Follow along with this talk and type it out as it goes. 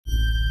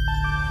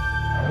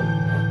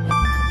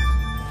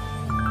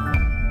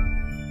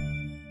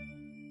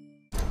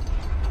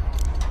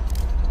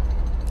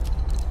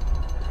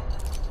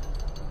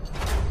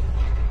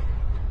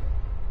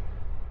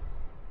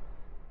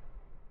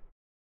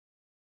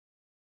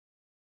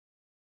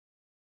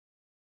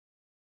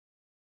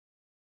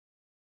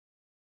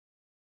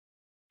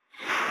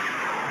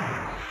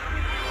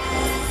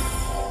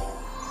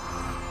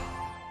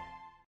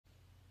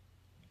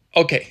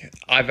Okay,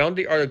 I found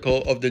the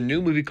article of the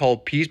new movie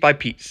called Piece by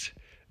Piece.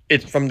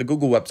 It's from the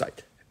Google website.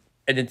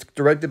 And it's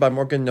directed by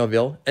Morgan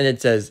Neville. And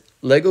it says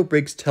Lego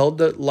bricks tell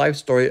the life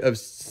story of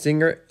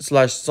singer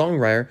slash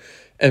songwriter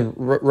and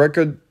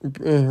record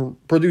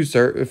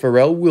producer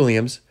Pharrell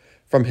Williams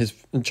from his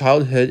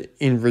childhood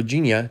in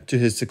Virginia to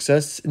his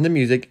success in the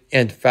music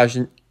and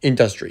fashion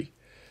industry.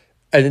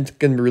 And it's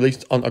going to be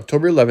released on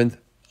October 11th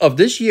of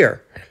this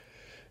year.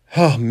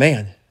 Oh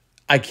man,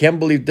 I can't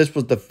believe this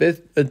was the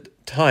fifth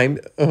time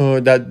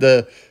that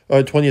the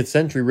 20th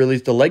Century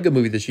released a Lego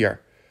movie this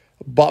year.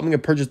 Bought me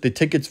and purchased the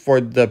tickets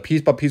for the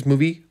Piece by Piece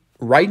movie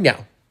right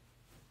now.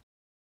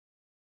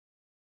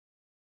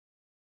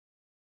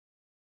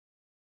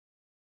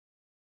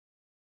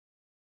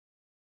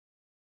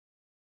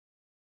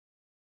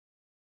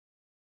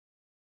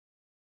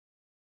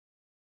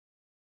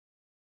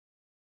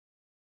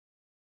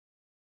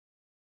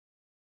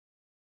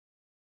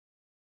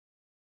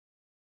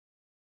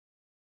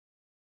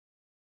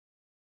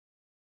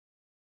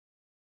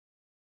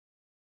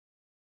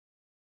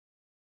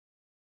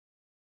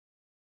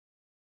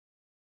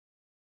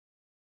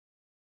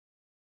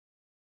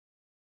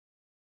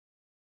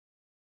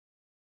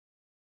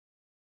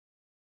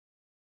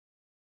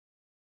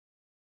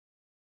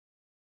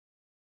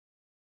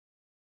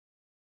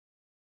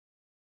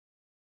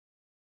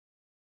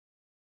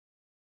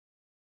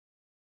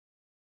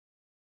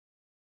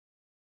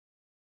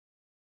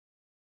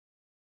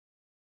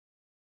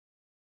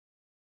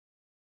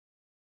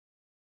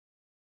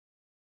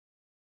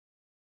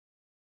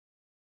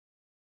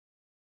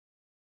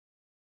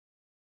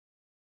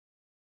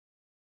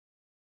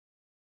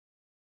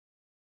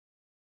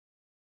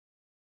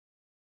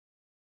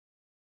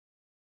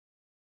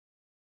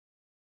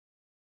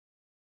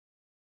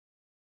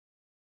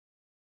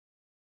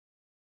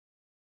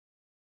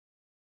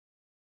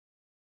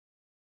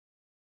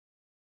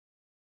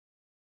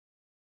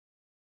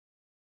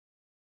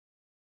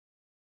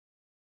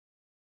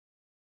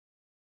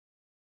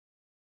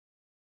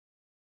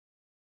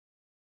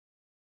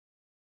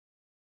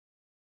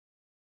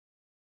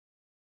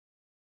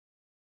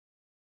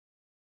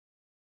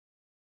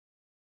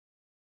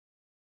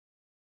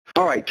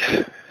 All right.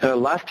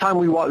 Last time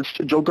we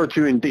watched Joker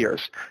 2 in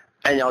theaters,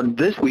 and now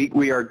this week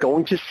we are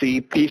going to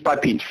see Piece by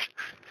Piece.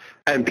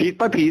 And Piece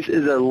by Piece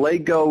is a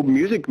Lego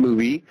music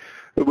movie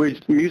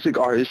with music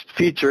artists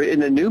featured in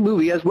the new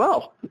movie as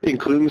well,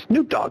 including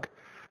Snoop Dogg.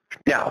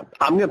 Now,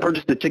 I'm going to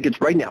purchase the tickets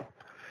right now.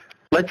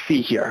 Let's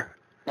see here.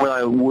 When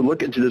I will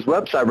look into this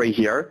website right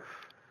here,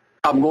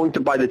 I'm going to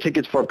buy the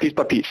tickets for Piece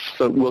by Piece.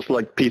 So we'll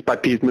select Piece by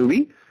Piece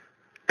movie,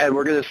 and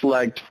we're going to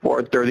select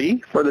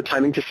 4:30 for the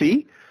timing to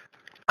see,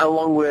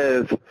 along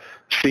with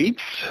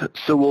seats.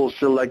 So we'll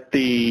select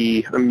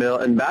the middle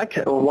and back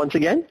once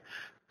again.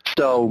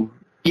 So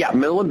yeah,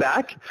 middle and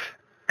back.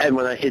 And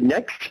when I hit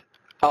next,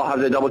 I'll have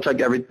to double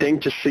check everything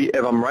to see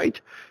if I'm right.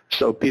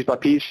 So Piece by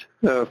Piece,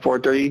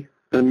 4:30,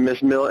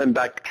 miss middle and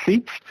back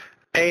seats,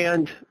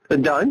 and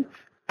done.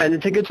 And the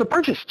tickets are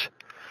purchased.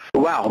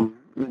 Wow,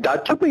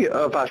 that took me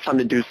a fast time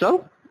to do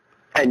so.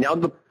 And now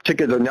the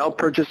tickets are now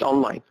purchased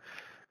online.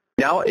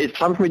 Now it's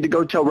time for me to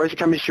go tell Raisa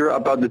Kamishiro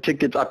about the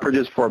tickets I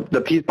purchased for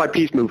the Piece by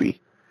Piece movie.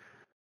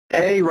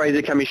 Hey,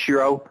 Raisa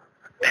Kamishiro.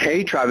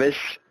 Hey, Travis.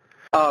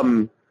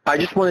 I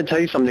just want to tell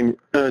you something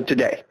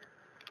today.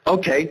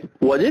 Okay,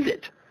 what is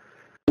it?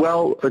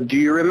 Well, do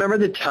you remember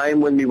the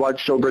time when we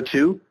watched Joker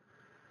 2?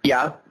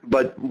 Yeah,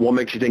 but what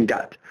makes you think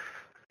that?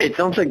 It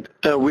sounds like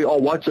we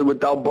all watched it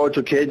without both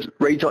our kids,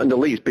 Rachel and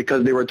Elise,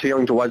 because they were too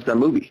young to watch that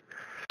movie.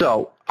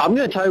 So I'm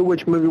going to tell you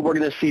which movie we're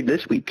going to see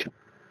this week.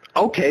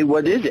 Okay,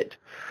 what is it?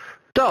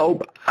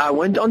 So I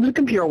went onto the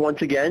computer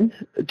once again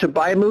to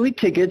buy movie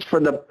tickets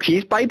for the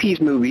Piece by Piece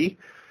movie,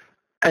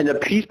 and the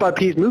Piece by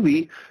Piece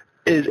movie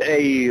is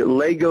a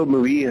Lego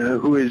movie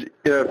who is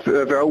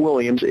Pharrell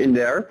Williams in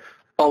there,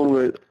 along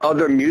with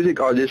other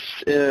music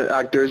artists,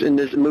 actors in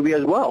this movie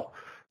as well,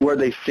 where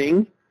they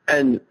sing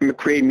and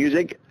create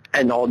music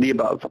and all the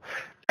above.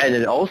 And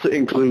it also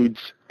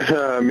includes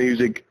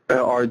music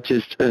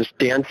artists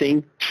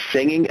dancing,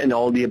 singing, and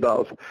all the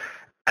above.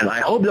 And I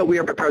hope that we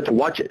are prepared to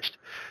watch it.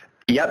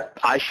 Yep,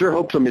 I sure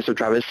hope so, Mr.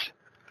 Travis.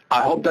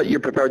 I hope that you're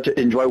prepared to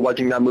enjoy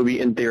watching that movie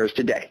in theaters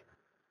today.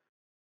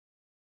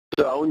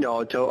 So,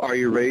 Naruto, are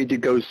you ready to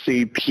go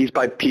see Piece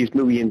by Piece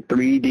movie in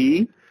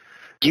 3D?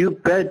 You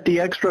bet the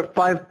extra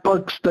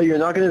 $5 that you're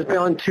not going to spend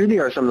on 2D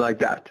or something like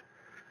that.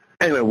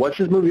 Anyway, what's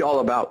this movie all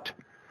about?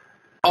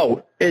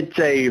 Oh, it's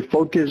a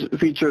Focus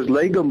Features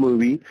Lego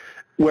movie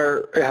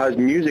where it has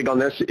music on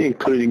this,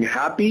 including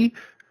Happy,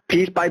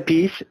 Piece by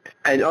Piece,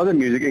 and other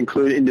music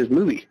included in this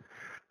movie.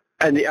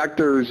 And the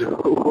actors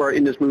who are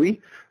in this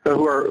movie,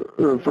 who are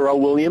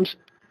Pharrell Williams,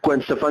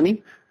 Gwen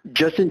Stefani,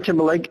 Justin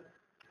Timberlake,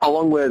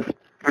 along with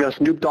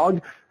Snoop Dogg,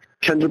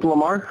 Kendrick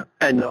Lamar,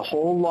 and a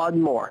whole lot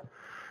more.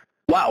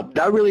 Wow,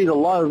 that really is a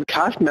lot of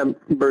cast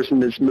members in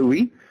this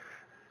movie.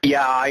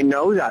 Yeah, I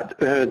know that,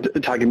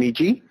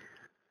 Takemichi.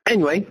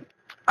 Anyway,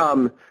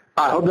 I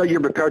hope that you're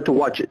prepared to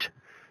watch it.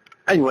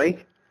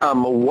 Anyway,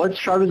 what's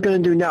Travis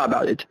going to do now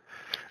about it?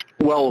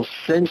 Well,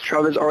 since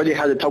Travis already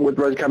had a talk with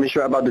Red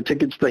Commissioner about the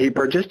tickets that he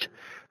purchased,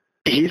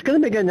 he's going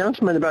to make an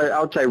announcement about it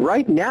outside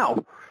right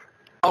now.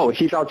 Oh,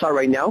 he's outside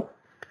right now?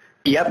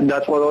 Yep,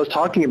 that's what I was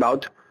talking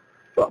about.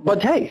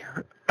 But hey,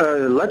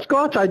 let's go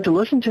outside to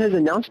listen to his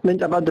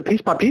announcement about the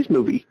Piece by Piece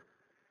movie.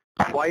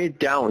 Quiet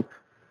down.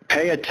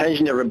 Pay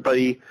attention,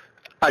 everybody.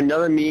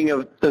 Another meeting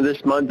of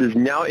this month is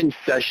now in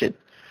session.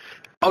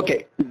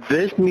 Okay,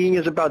 this meeting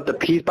is about the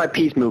Piece by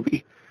Piece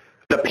movie.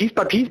 The Piece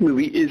by Piece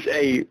movie is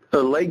a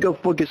Lego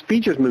Focus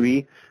Features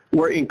movie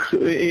where it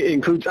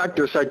includes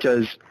actors such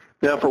as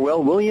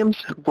Pharrell Williams,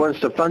 Gwen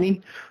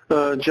Stefani,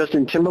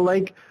 Justin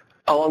Timberlake,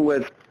 along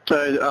with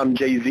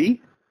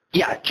Jay-Z.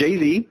 Yeah,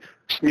 Jay-Z,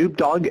 Snoop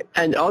Dogg,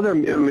 and other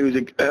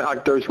music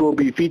actors who will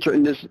be featured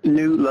in this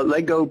new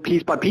Lego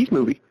Piece by Piece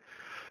movie.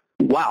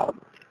 Wow.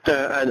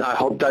 And I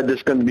hope that this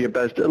is going to be a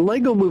best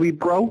Lego movie,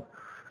 bro.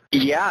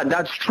 Yeah,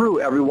 that's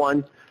true,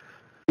 everyone.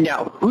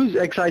 Now, who's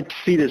excited to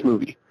see this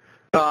movie?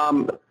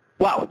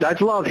 Wow, that's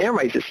a lot of hand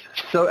raises.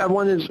 So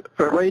everyone is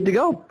ready to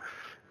go.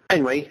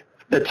 Anyway,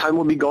 the time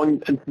we'll be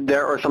going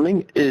there or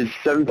something is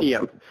 7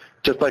 p.m.,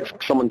 just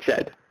like someone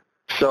said.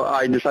 So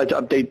I decided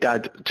to update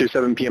that to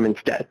 7 p.m.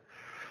 instead.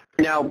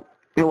 Now,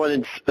 when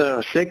it's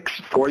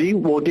 6:40,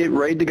 we'll get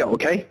ready to go,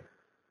 okay?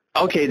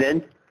 Okay,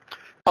 then.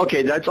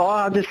 Okay, that's all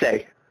I have to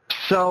say.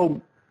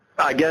 So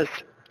I guess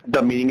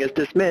the meeting is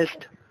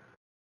dismissed.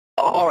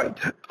 All right,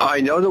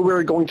 I know that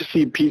we're going to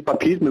see Piece by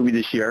Piece movie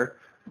this year,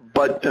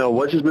 but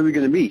what's this movie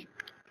going to be?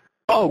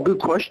 Oh, good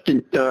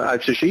question,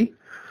 Atsushi.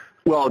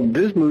 Well,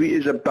 this movie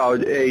is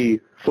about a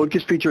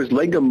Focus Features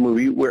Lego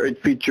movie where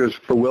it features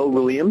Pharrell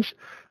Williams,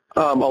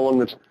 along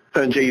with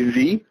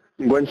Jay-Z,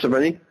 Gwen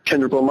Stefani,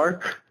 Kendrick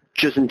Lamar,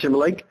 Justin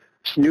Timberlake,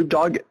 Snoop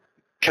Dogg,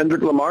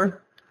 Kendrick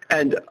Lamar,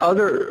 and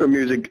other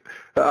music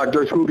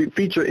actors who will be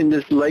featured in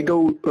this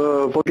Lego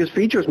Focus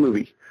Features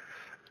movie.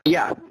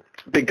 Yeah,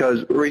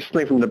 because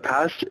recently from the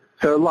past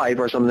life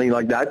or something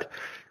like that,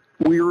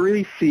 we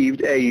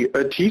received a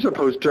teaser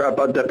poster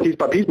about the Piece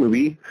by Piece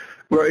movie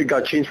where it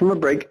got changed from a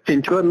break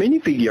into a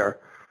minifigure.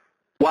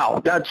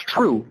 Wow, that's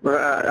true,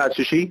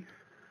 Atsushi.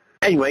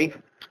 Anyway,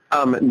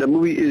 the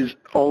movie is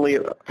only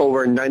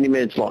over 90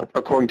 minutes long,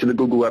 according to the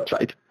Google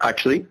website,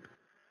 actually,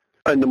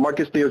 and the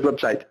Marcus Theaters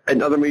website,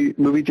 and other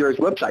movie theaters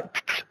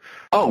websites.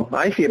 Oh,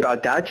 I see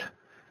about that.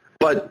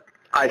 But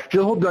I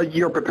still hope that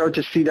you're prepared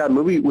to see that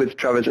movie with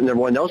Travis and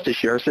everyone else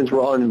this year, since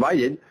we're all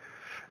invited.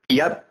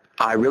 Yep,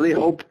 I really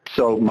hope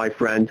so, my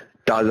friend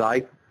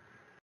Dazai.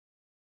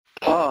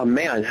 Oh,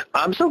 man,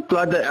 I'm so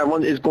glad that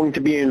everyone is going to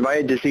be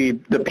invited to see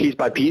the Piece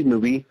by Piece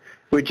movie,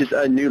 which is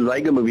a new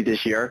Lego movie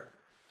this year.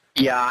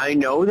 Yeah, I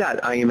know that,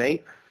 IMA.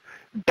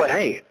 But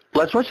hey,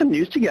 let's watch some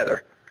news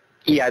together.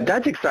 Yeah,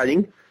 that's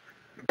exciting.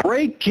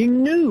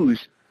 Breaking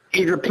news!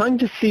 If you're planning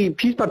to see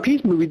Piece by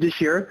Piece movie this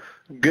year,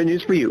 good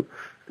news for you.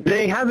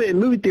 They have it in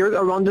movie theaters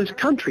around this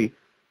country.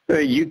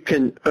 You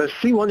can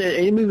see one at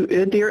any movie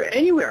theater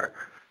anywhere.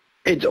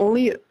 It's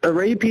only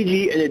rated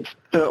PG and it's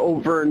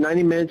over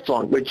 90 minutes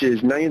long, which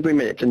is 93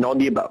 minutes and all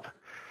the above.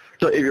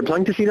 So if you're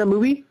planning to see that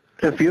movie,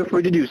 feel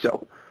free to do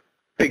so.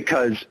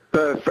 Because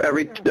for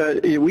every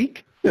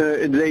week,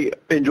 they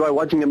enjoy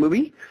watching the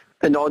movie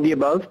and all the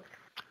above.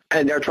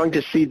 And they're trying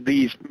to see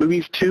these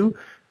movies too.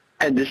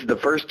 And this is the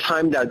first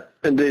time that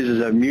this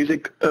is a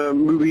music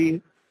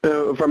movie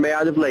from made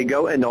out of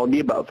Lego and all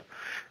the above.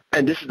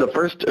 And this is the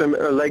first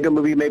Lego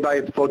movie made by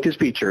Focus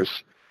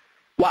Features.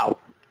 Wow.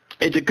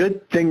 It's a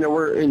good thing that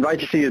we're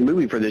invited to see a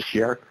movie for this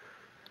year.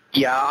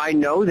 Yeah, I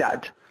know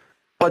that.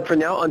 But for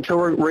now, until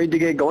we're ready to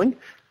get going,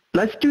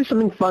 let's do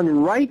something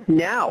fun right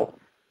now.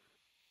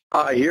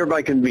 I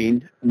hereby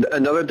convene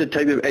another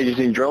detective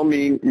agency journal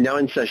meeting now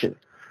in session.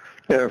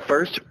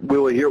 First, we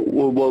will hear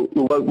what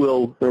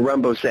will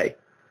Rambo say.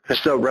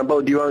 So,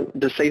 Rambo, do you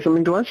want to say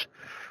something to us?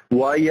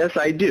 Why, yes,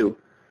 I do.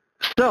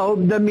 So,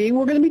 the meeting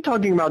we're going to be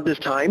talking about this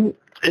time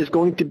is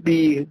going to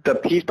be the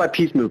Piece by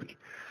Piece movie.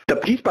 The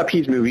Piece by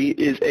Piece movie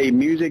is a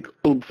music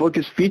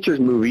Focus Features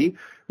movie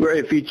where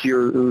it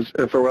features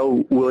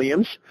Pharrell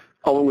Williams,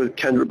 along with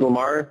Kendrick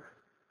Lamar,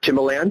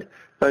 Timbaland,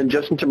 and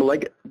Justin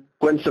Timberlake,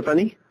 Gwen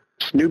Stefani,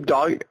 Snoop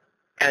Dogg,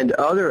 and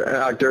other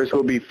actors who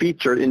will be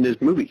featured in this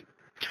movie.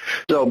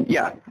 So,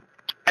 yeah.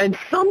 And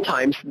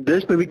sometimes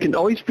this movie can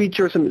always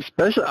feature some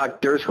special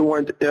actors who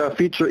weren't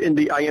featured in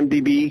the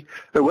IMDb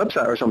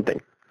website or something.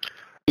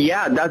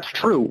 Yeah, that's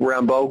true,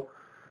 Rambo.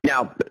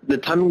 Now, the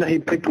timing that he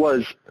picked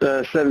was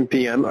 7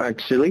 p.m.,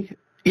 actually.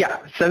 Yeah,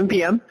 7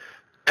 p.m.,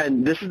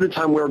 and this is the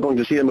time we're going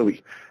to see the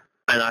movie.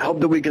 And I hope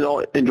that we can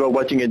all enjoy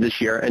watching it this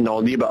year and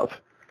all the above.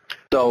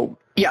 So,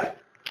 yeah,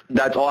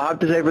 that's all I have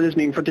to say for this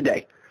meeting for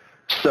today.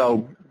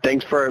 So,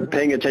 thanks for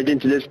paying attention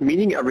to this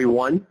meeting,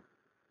 everyone.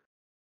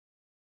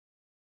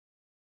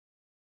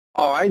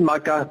 All right,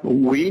 Maka,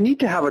 we need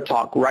to have a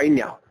talk right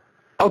now.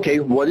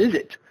 Okay, what is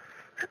it?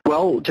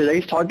 Well,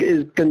 today's talk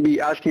is going to be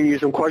asking you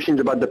some questions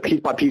about the Piece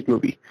by Piece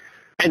movie.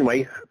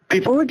 Anyway,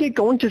 before we get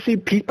going to see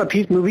Piece by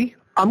Piece movie,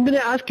 I'm going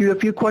to ask you a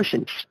few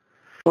questions.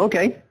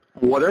 Okay,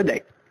 what are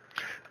they?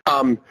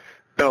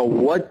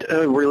 What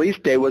release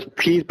day was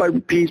Piece by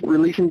Piece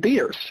released in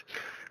theaters?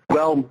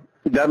 Well,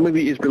 that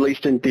movie is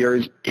released in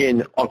theaters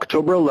in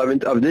October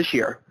 11th of this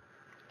year.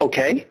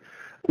 Okay,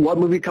 what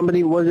movie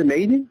company was it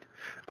made in?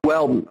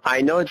 Well,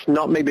 I know it's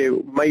not made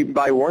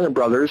by Warner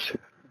Brothers,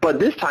 but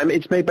this time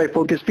it's made by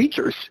Focus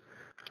Features.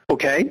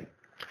 Okay,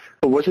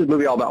 but what's this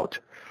movie all about?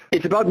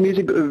 It's about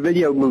music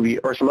video movie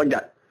or something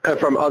like that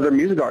from other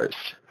music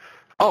artists.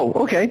 Oh,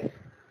 okay.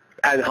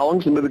 And how long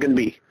is the movie going to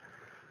be?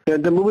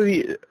 The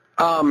movie,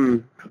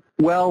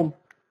 well,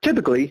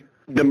 typically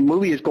the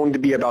movie is going to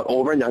be about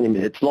over 90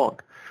 minutes long.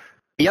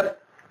 Yep.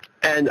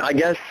 And I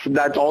guess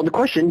that's all the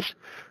questions.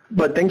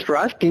 But thanks for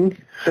asking.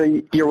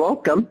 You're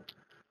welcome.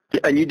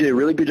 And you did a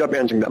really good job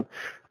answering them.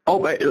 Oh,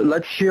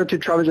 let's hear to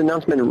Travis'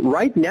 announcement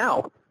right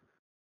now.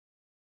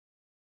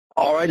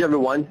 All right,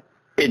 everyone.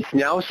 It's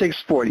now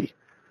 6:40.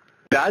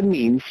 That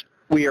means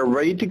we are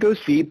ready to go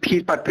see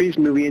Piece by Piece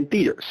movie in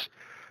theaters.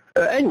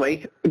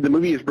 Anyway, the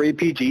movie is rated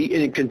PG,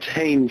 and it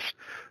contains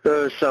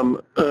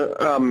some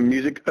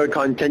music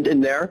content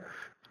in there,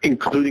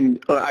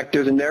 including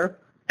actors in there,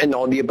 and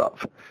all the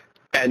above.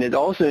 And it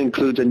also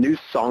includes a new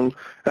song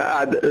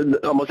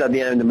almost at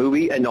the end of the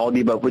movie, and all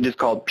the above, which is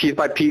called Piece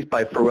by Piece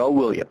by Pharrell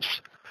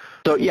Williams.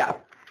 So, yeah.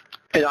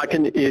 And I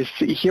can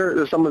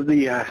hear some of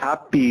the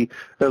happy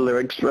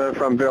lyrics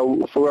from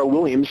Pharrell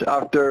Williams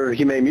after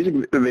he made a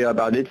music video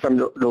about it from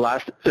the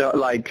last,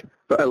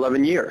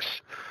 11 years.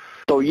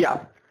 So,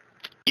 yeah,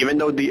 even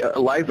though the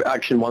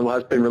live-action one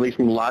has been released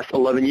in the last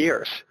 11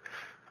 years.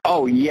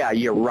 Oh, yeah,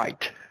 you're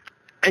right.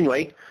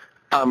 Anyway,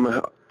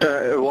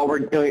 while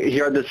we're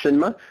here at the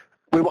cinema,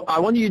 I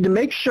want you to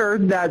make sure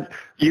that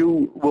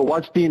you will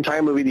watch the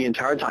entire movie the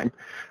entire time.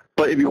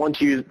 But if you want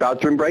to use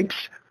bathroom breaks,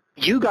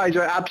 you guys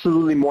are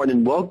absolutely more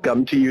than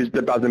welcome to use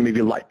the bathroom if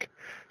you like.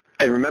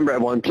 And remember,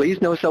 everyone, please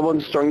no cell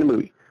phones during the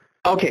movie.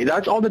 Okay,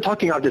 that's all the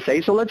talking I have to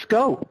say, so let's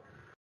go.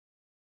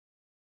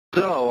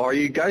 So, are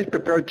you guys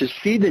prepared to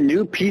see the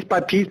new Piece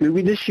by Piece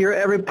movie this year,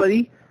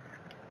 everybody?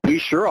 We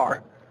sure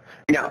are.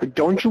 Now,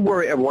 don't you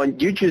worry, everyone.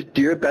 You just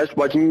do your best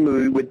watching the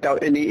movie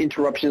without any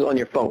interruptions on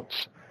your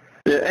phones.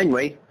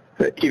 Anyway,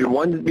 if you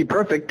want it to be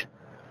perfect,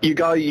 you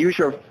gotta use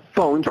your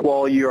phones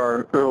while you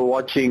are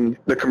watching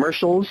the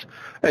commercials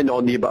and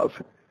all the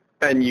above.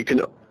 And you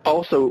can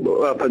also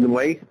put them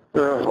away,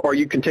 or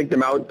you can take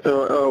them out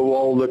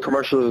while the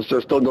commercials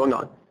are still going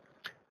on.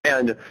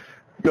 And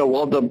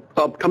while the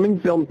upcoming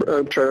film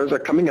trailers are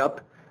coming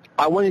up,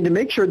 I wanted to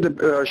make sure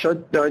to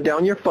shut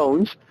down your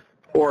phones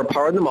or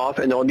power them off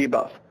and all the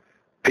above.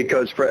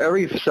 Because for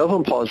every cell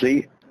phone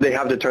policy, they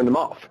have to turn them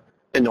off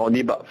and all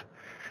the above.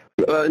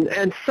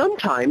 And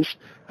sometimes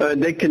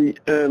they can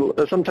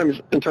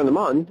sometimes turn them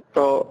on,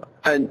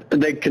 and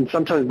they can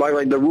sometimes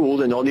violate the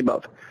rules and all the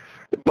above.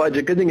 But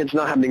the good thing it's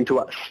not happening to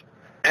us.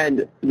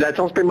 And that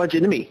sounds pretty much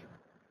into me.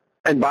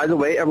 And by the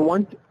way,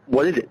 everyone,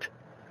 what is it?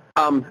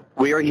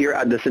 We are here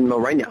at the cinema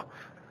right now.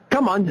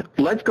 Come on,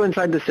 let's go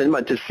inside the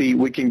cinema to see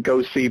we can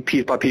go see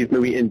Piece by Piece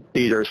movie in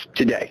theaters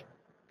today.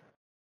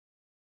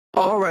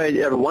 All right,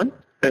 everyone.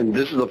 And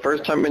this is the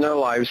first time in our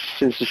lives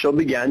since the show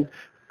began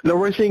that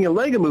we're seeing a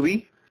Lego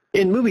movie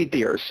in movie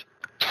theaters.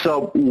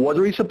 So what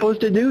are we supposed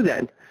to do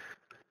then?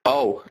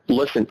 Oh,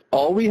 listen,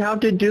 all we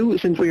have to do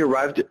since we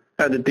arrived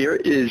at the theater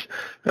is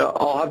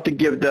I'll have to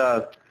give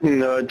the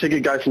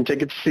ticket guy some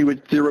tickets to see which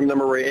theater room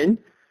number we're in.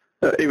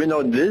 Even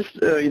though this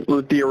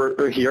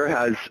theater here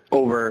has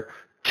over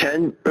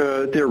 10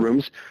 theater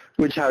rooms,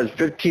 which has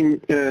 15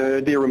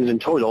 theater rooms in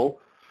total.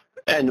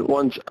 And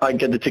once I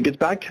get the tickets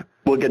back,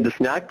 we'll get the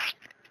snacks,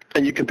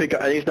 and you can pick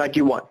up any snack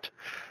you want.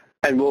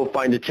 And we'll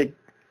find the ticket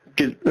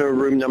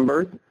room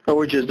number,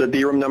 which is the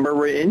theater room number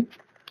we're in,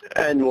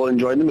 and we'll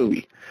enjoy the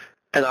movie.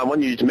 And I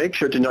want you to make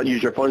sure to not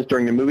use your phones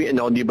during the movie and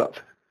all the above,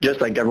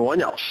 just like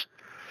everyone else.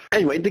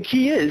 Anyway, the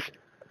key is,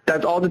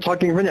 that's all the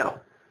talking for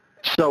now.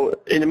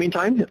 So in the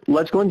meantime,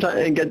 let's go inside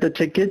and get the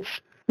tickets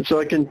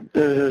so I can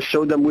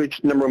show them which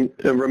room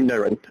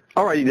they're in.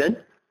 Alrighty then.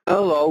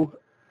 Hello,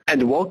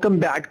 and welcome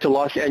back to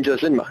Los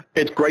Angeles Cinema.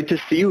 It's great to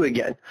see you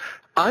again.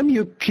 I'm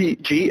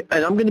UPG,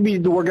 and I'm going to be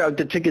the worker at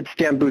the ticket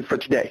stand booth for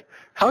today.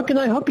 How can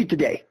I help you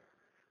today?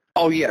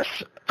 Oh, yes.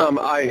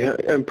 I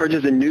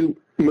purchased a new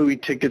movie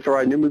ticket for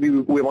our new movie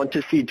we want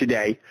to see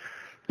today.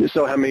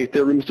 So how many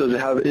theater rooms does it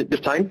have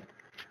this time?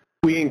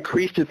 We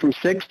increased it from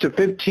 6 to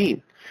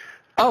 15.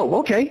 Oh,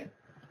 okay.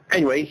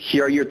 Anyway,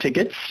 here are your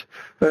tickets.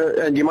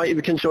 And you might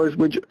even can show us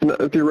which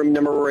theater room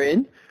number we're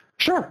in?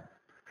 Sure.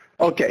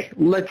 Okay,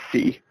 let's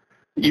see.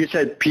 You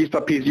said Piece by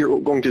Piece you're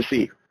going to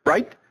see,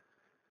 right?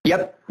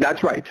 Yep,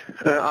 that's right.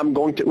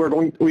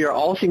 We are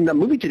all seeing that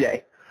movie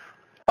today.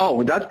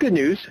 Oh, that's good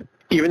news,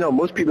 even though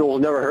most people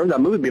have never heard of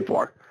that movie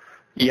before.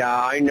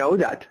 Yeah, I know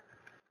that.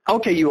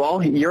 Okay, you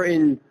all, you're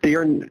in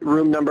theater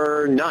room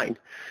number 9.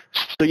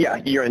 So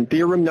yeah, you're in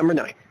theater room number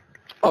 9.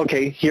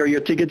 Okay, here are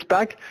your tickets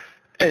back,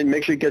 and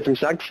make sure you get some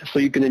snacks so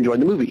you can enjoy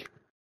the movie.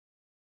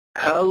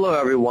 Hello,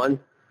 everyone,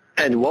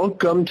 and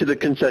welcome to the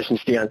concession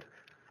stand.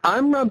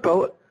 I'm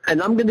Rambo,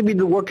 and I'm going to be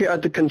the worker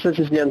at the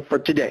concession stand for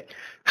today.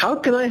 How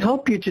can I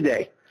help you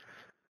today?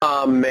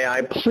 May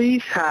I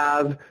please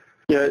have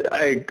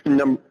a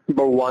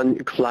number 1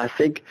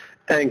 classic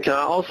And can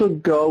I also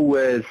go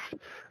with,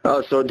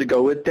 to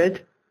go with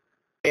it?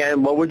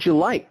 And what would you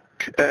like,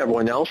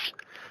 everyone else?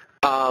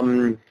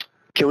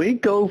 Can we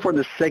go for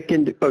the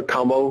second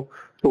combo,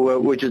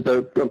 which is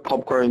the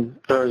popcorn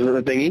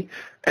thingy?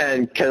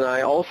 And can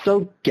I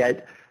also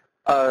get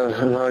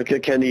a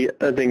candy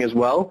thing as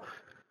well?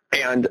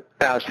 And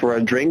ask for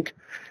a drink?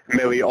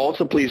 May we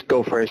also please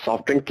go for a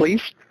soft drink,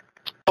 please?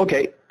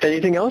 Okay,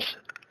 anything else?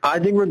 I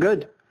think we're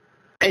good.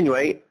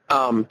 Anyway,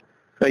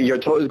 your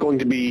total is going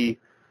to be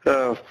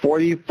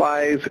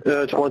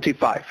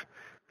 $45.25.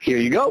 Here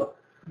you go.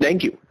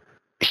 Thank you.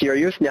 Here are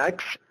your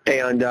snacks,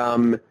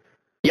 and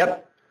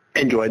yep,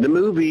 enjoy the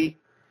movie.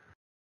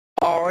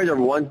 All right,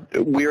 everyone,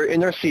 we're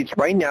in our seats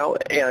right now,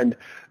 and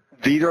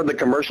these are the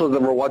commercials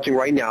that we're watching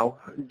right now,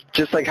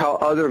 just like how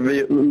other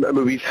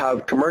movies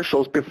have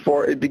commercials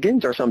before it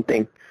begins or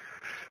something.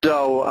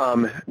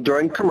 So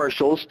during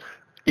commercials,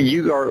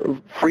 you are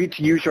free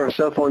to use your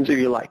cell phones if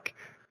you like.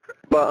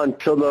 But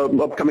until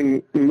the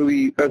upcoming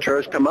movie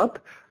trailers come up,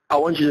 I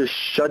want you to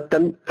shut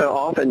them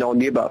off and all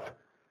the above.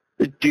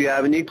 Do you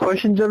have any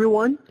questions,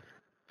 everyone?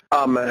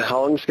 How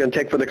long is it going to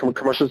take for the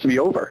commercials to be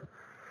over?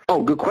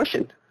 Oh, good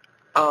question.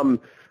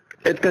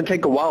 It's going to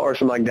take a while or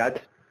something like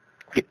that.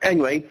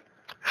 Anyway,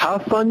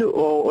 have fun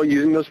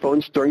using those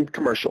phones during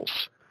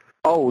commercials.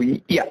 Oh,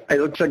 yeah, it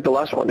looks like the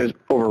last one is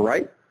over,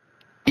 right?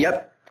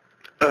 Yep.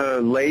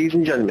 Ladies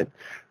and gentlemen,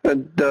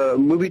 the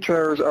movie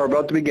trailers are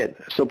about to begin,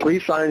 so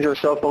please silence your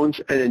cell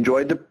phones and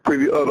enjoy the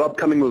preview of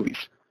upcoming movies.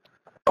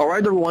 All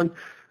right, everyone,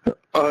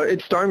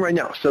 it's starting right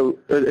now, so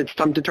it's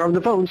time to turn off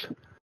the phones.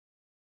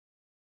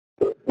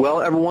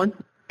 Well, everyone,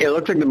 it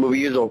looks like the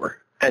movie is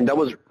over, and that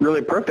was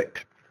really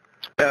perfect.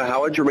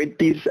 How would you rate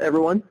these,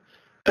 everyone?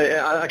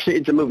 Actually,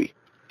 it's a movie.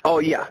 Oh,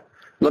 yeah.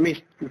 Let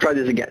me try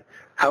this again.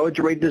 How would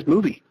you rate this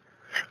movie?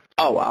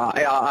 Oh,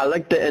 I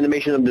like the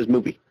animation of this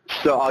movie,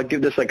 so I'll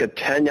give this like a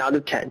 10 out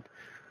of 10.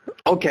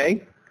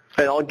 Okay,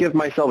 and I'll give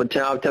myself a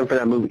 10 out of 10 for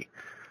that movie.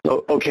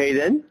 Okay,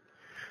 then.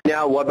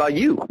 Now, what about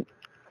you?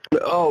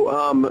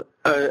 Oh,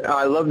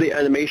 I love the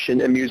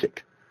animation and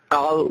music.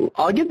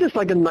 I'll give this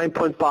like a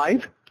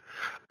 9.5.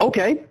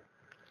 Okay.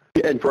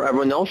 And for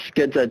everyone else,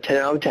 gets a 10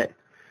 out of 10.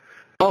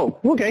 Oh,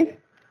 okay.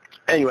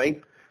 Anyway,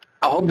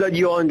 I hope that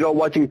you all enjoy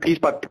watching Piece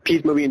by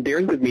Piece movie in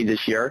theaters with me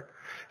this year.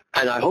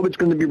 And I hope it's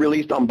going to be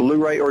released on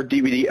Blu-ray or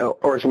DVD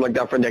or something like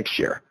that for next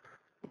year.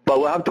 But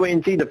we'll have to wait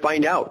and see to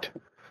find out.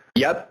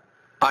 Yep,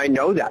 I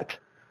know that.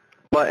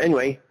 But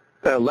anyway,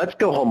 let's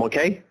go home,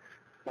 okay?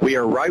 We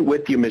are right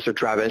with you, Mr.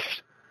 Travis.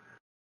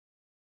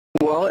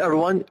 Well,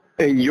 everyone,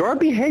 your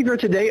behavior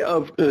today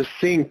of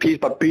seeing Piece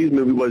by Piece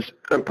movie was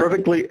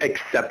perfectly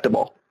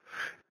acceptable.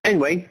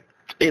 Anyway,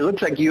 it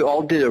looks like you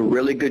all did a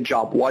really good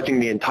job watching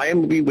the entire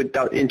movie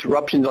without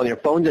interruptions on your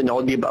phones and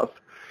all the above.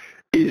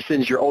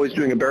 Since you're always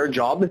doing a better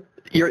job,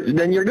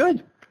 then you're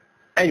good.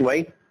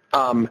 Anyway,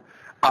 I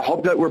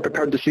hope that we're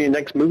prepared to see the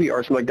next movie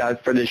or something like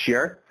that for this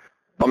year.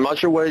 I'm not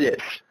sure what it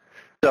is.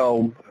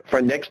 So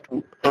for the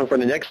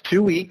next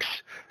 2 weeks,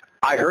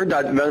 I heard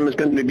that Venom is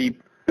going to be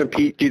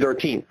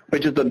PG-13,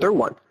 which is the third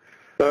one.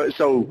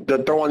 So the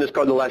third one is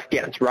called The Last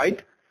Dance,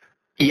 right?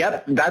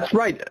 Yep, that's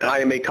right,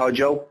 Ayame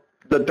Kajo.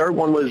 The third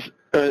one was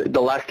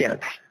The Last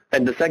Dance,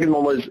 and the second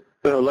one was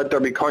Let There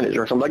Be Carnage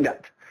or something like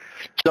that.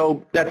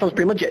 So that sounds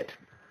pretty much it.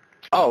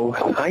 Oh,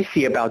 I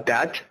see about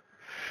that.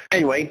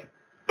 Anyway,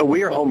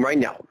 we are home right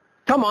now.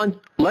 Come on,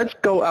 let's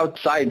go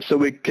outside so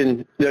we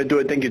can do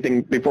a thank you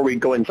thing before we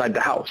go inside the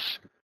house.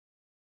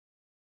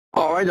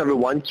 All right,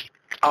 everyone.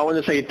 I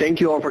want to say thank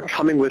you all for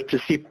coming to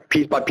see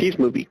Piece by Piece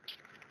movie.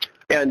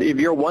 And if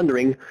you're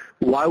wondering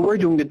why we're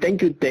doing the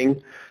thank you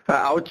thing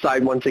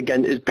outside once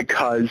again is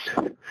because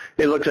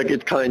it looks like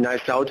it's kind of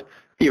nice out,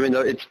 even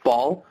though it's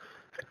fall.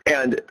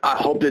 And I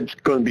hope it's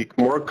going to be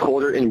more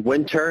colder in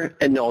winter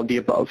and all the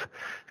above.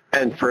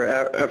 And for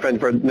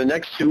the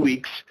next 2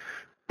 weeks,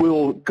 we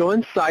will go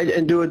inside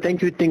and do a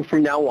thank you thing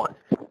from now on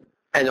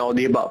and all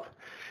the above.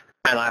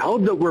 And I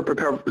hope that we're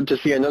prepared to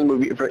see another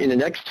movie in the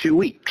next 2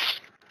 weeks.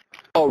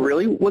 Oh,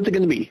 really? What's it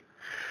going to be?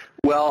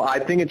 Well, I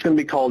think it's going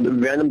to be called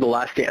Venom: The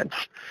Last Dance.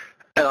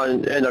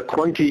 And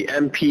according to the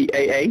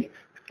MPAA,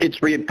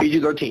 it's rated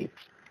PG-13.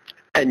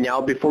 And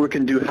now, before we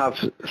can have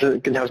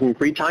some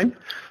free time,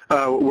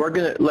 we're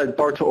going to let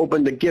Barto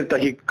open the gift that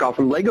he got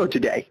from Lego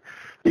today.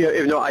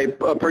 Even though I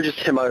purchased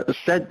him a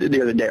set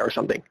the other day or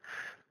something.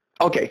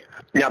 Okay,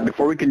 now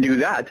before we can do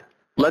that,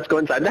 let's go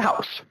inside the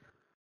house.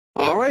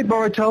 All right,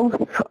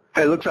 Barto.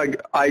 It looks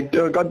like I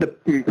got the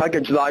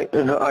package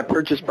that I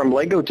purchased from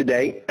Lego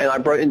today, and I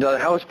brought it into the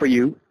house for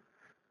you,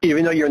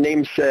 even though your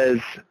name says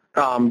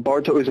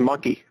Barto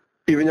Uzumaki.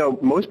 Even though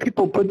most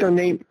people put their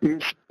name,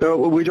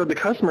 which are the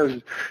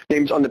customers'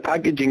 names on the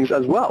packagings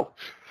as well.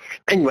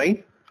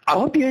 Anyway, I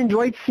hope you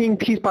enjoyed seeing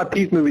Piece by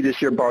Piece movie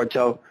this year,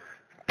 Barto.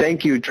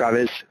 Thank you,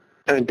 Travis,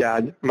 and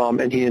Dad, Mom,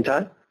 and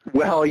Hinata.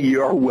 Well,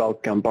 you're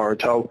welcome,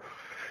 Barto.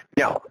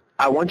 Now,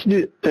 I want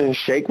you to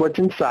shake what's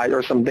inside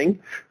or something,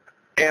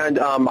 and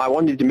I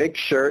wanted to make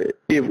sure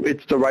if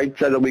it's the right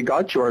set that we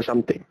got you or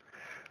something.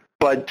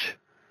 But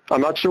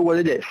I'm not sure what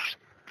it is.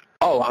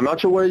 Oh, I'm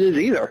not sure what it is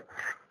either.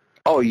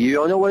 Oh, you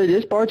don't know what it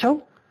is,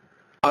 Barto?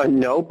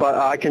 No, but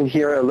I can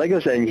hear a Lego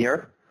set in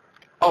here.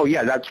 Oh,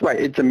 yeah, that's right.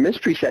 It's a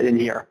mystery set in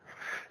here.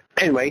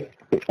 Anyway,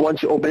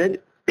 once you open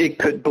it, it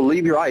could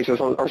believe your eyes or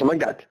something like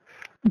that.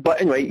 But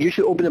anyway, you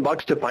should open the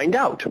box to find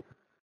out.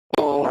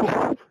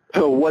 Oh,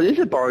 what is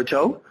it,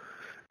 Baruto?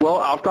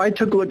 Well, after I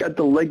took a look at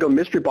the Lego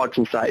mystery box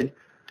inside,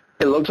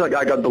 it looks like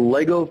I got the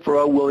Lego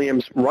Pharrell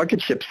Williams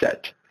rocket ship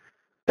set.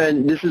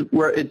 And this is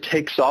where it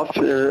takes off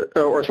or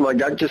something like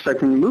that, just like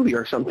from the movie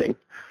or something.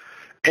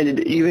 And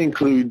it even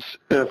includes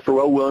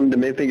Pharrell Williams, the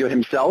minifigure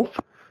himself.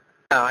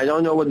 I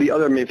don't know what the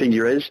other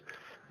minifigure is,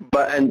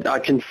 and I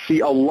can see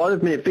a lot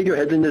of minifigure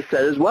heads in this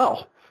set as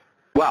well.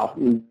 Wow,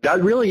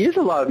 that really is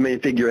a lot of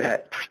minifigure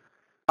heads.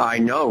 I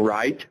know,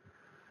 right?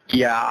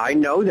 Yeah, I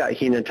know that,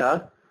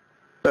 Hinata.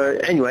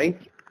 Anyway,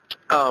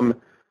 I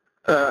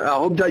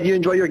hope that you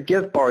enjoy your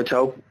gift,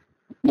 Baruto.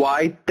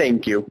 Why,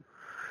 thank you.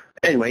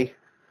 Anyway,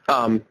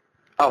 I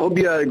hope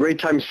you had a great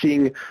time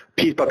seeing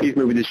Piece by Piece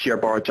movie this year,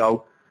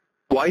 Baruto.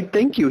 Why,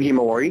 thank you,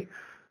 Himawari.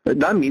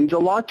 That means a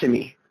lot to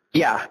me.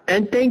 Yeah,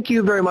 and thank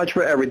you very much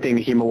for everything,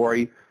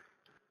 Himawari.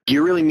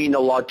 You really mean a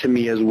lot to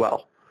me as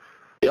well.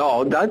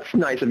 Oh, that's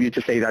nice of you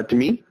to say that to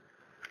me.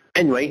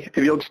 Anyway,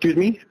 if you'll excuse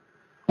me,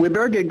 we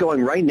better get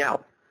going right now.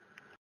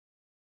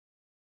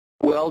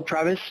 Well,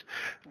 Travis,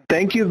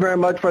 thank you very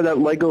much for that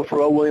Lego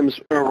Pharrell Williams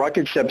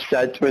rocket ship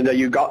set that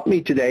you got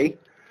me today.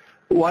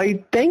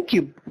 Why, thank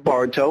you,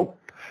 Baruto.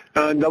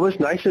 That was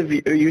nice of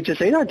you to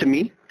say that to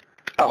me.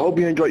 I hope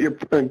you enjoyed your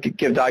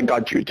gift I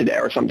got you today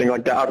or something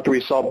like that after we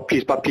saw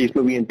Piece by Piece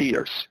movie in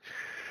theaters.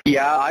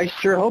 Yeah, I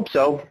sure hope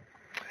so.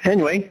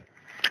 Anyway,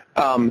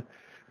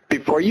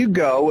 before you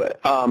go,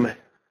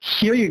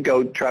 here you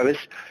go, Travis.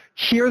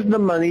 Here's the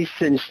money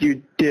since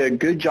you did a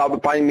good job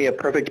of finding me a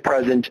perfect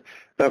present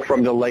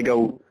from the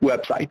Lego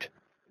website.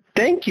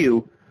 Thank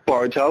you,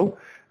 Baruto.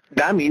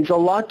 That means a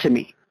lot to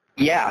me.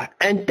 Yeah,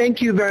 and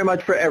thank you very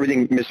much for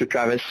everything, Mr.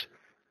 Travis.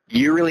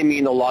 You really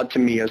mean a lot to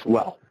me as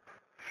well.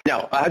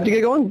 Now, I have to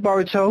get going,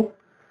 Baruto.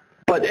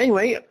 But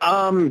anyway,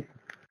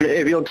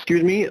 if you'll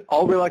excuse me,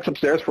 I'll relax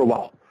upstairs for a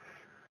while.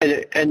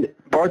 And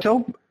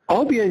Baruto, I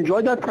hope you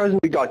enjoyed that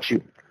present we got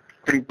you.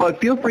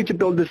 But feel free to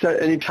build this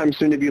set anytime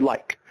soon if you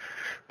like.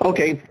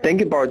 Okay,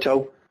 thank you,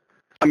 Baruto.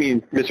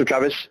 Mr.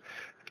 Travis.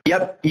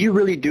 Yep, you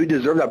really do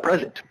deserve that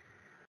present.